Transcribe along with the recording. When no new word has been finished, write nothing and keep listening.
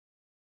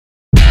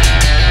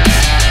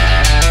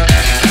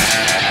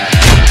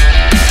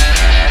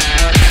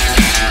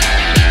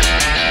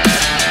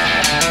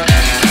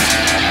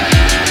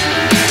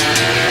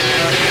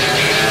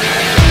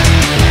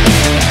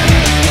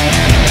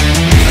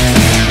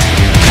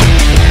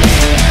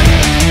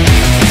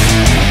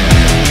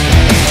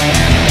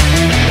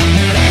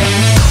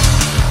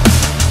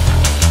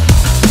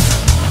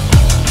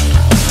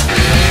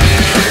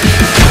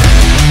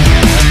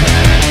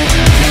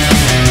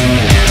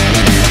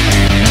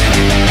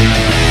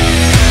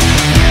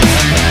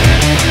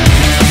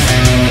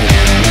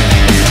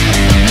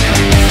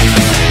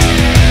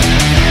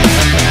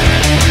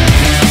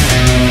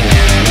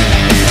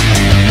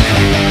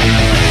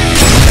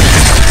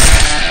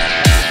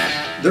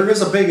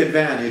big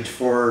advantage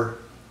for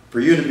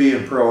you to be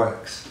in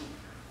Pro-X.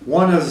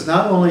 One is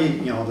not only,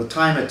 you know, the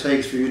time it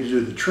takes for you to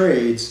do the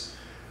trades,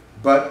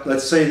 but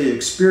let's say the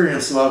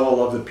experience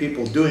level of the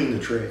people doing the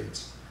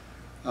trades.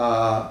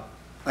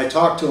 I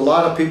talk to a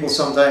lot of people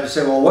sometimes and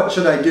say, well, what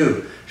should I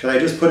do? Should I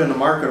just put in a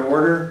market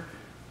order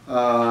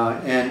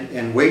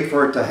and wait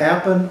for it to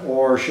happen,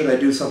 or should I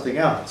do something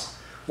else?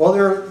 Well,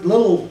 there are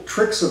little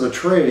tricks of the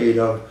trade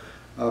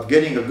of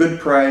getting a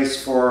good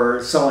price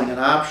for selling an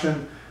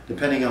option,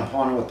 depending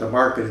upon what the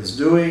market is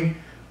doing,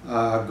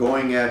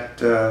 going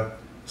at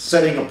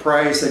setting a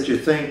price that you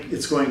think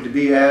it's going to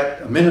be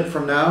at a minute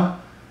from now,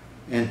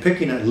 and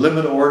picking a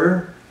limit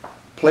order,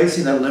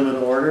 placing that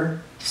limit order,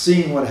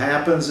 seeing what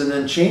happens, and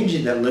then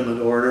changing that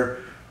limit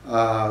order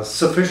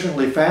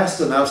sufficiently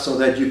fast enough so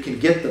that you can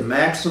get the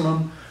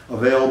maximum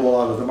available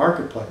out of the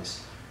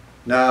marketplace.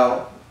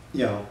 Now,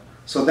 you know,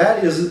 so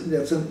that's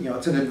it's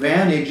an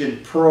advantage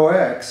in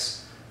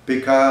Pro-X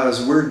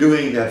because we're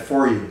doing that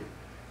for you.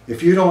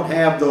 If you don't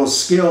have those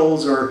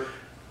skills, or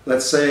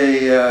let's say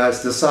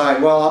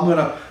decide, well, I'm going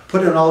to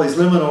put in all these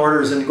limit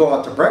orders and go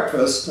out to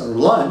breakfast or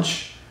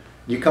lunch,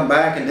 you come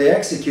back and they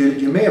execute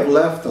it, you may have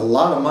left a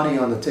lot of money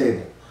on the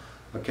table,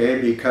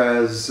 okay,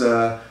 because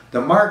the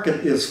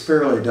market is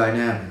fairly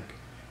dynamic.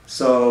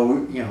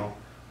 So, you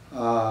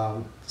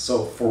know,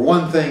 so for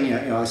one thing, you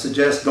know, I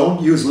suggest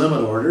don't use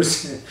limit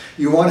orders.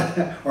 You want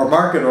to, or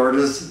market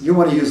orders, you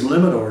want to use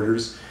limit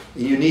orders,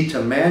 and you need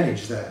to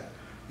manage that.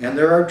 And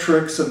there are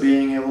tricks of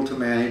being able to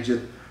manage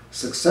it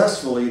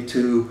successfully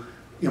to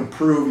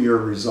improve your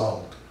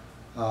result.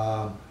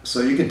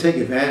 So you can take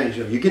advantage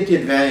of, you get the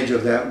advantage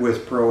of that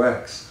with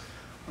Pro-X.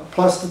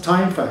 Plus the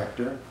time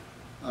factor.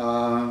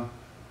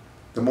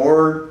 The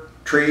more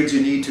trades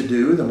you need to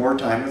do, the more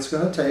time it's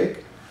going to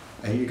take,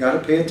 and you got to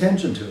pay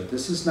attention to it.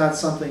 This is not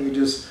something you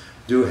just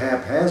do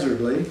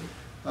haphazardly.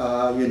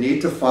 You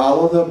need to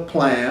follow the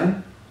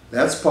plan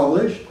that's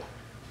published.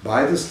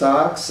 Buy the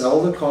stock,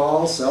 sell the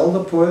call, sell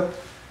the put,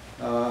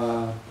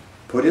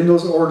 put in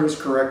those orders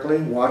correctly,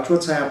 watch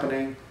what's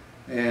happening,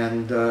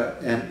 and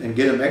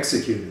get them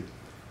executed.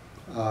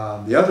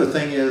 The other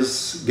thing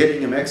is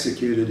getting them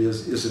executed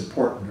is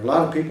important. A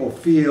lot of people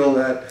feel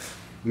that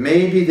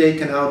maybe they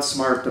can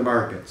outsmart the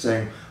market,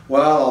 saying,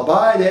 well, I'll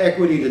buy the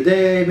equity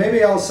today,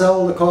 maybe I'll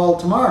sell the call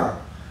tomorrow.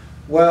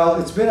 Well,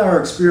 it's been our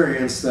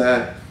experience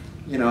that,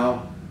 you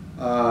know,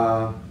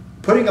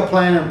 putting a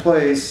plan in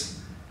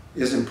place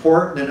is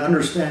important, and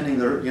understanding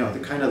the, you know, the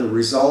kind of the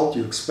result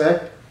you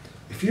expect.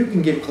 If you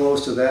can get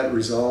close to that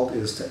result,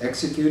 is to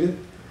execute it.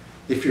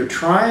 If you're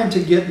trying to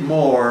get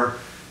more,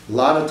 a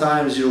lot of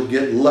times you'll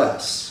get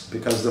less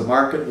because the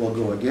market will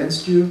go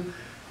against you.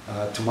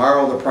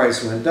 Tomorrow the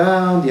price went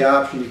down, the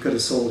option you could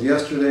have sold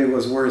yesterday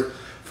was worth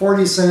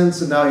 40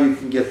 cents and now you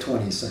can get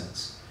 20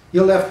 cents.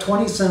 You left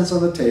 20 cents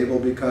on the table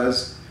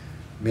because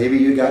maybe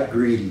you got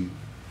greedy.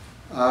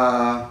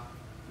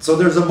 So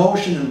there's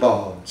emotion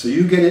involved. So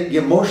you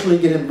emotionally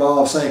get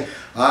involved saying,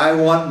 I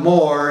want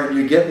more, and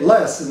you get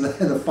less in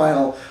the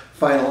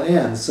final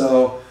end.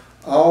 So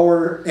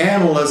our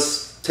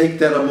analysts take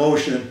that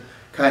emotion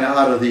kind of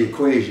out of the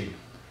equation.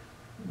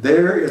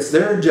 It's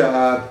their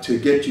job to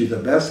get you the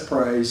best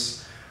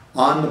price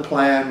on the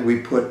plan we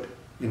put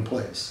in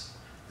place.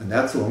 And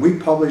that's when we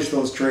publish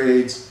those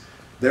trades,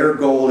 their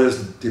goal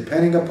is,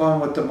 depending upon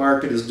what the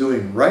market is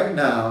doing right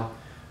now,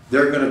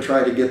 they're going to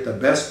try to get the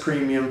best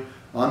premium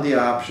on the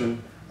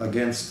option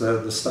against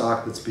the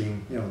stock that's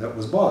being, you know, that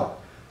was bought.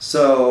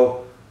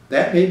 So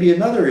that may be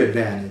another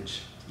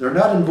advantage. They're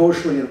not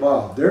emotionally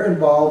involved. They're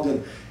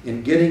involved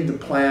in getting the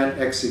plan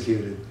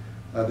executed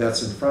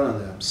that's in front of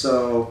them.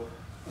 So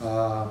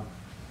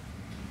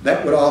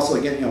that would also,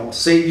 again, you know,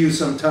 save you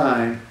some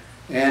time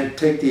and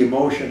take the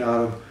emotion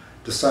out of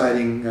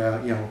deciding,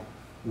 you know,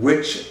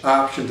 which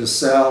option to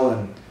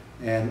sell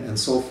and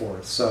so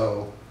forth.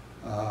 So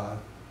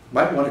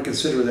might want to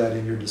consider that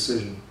in your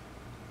decision.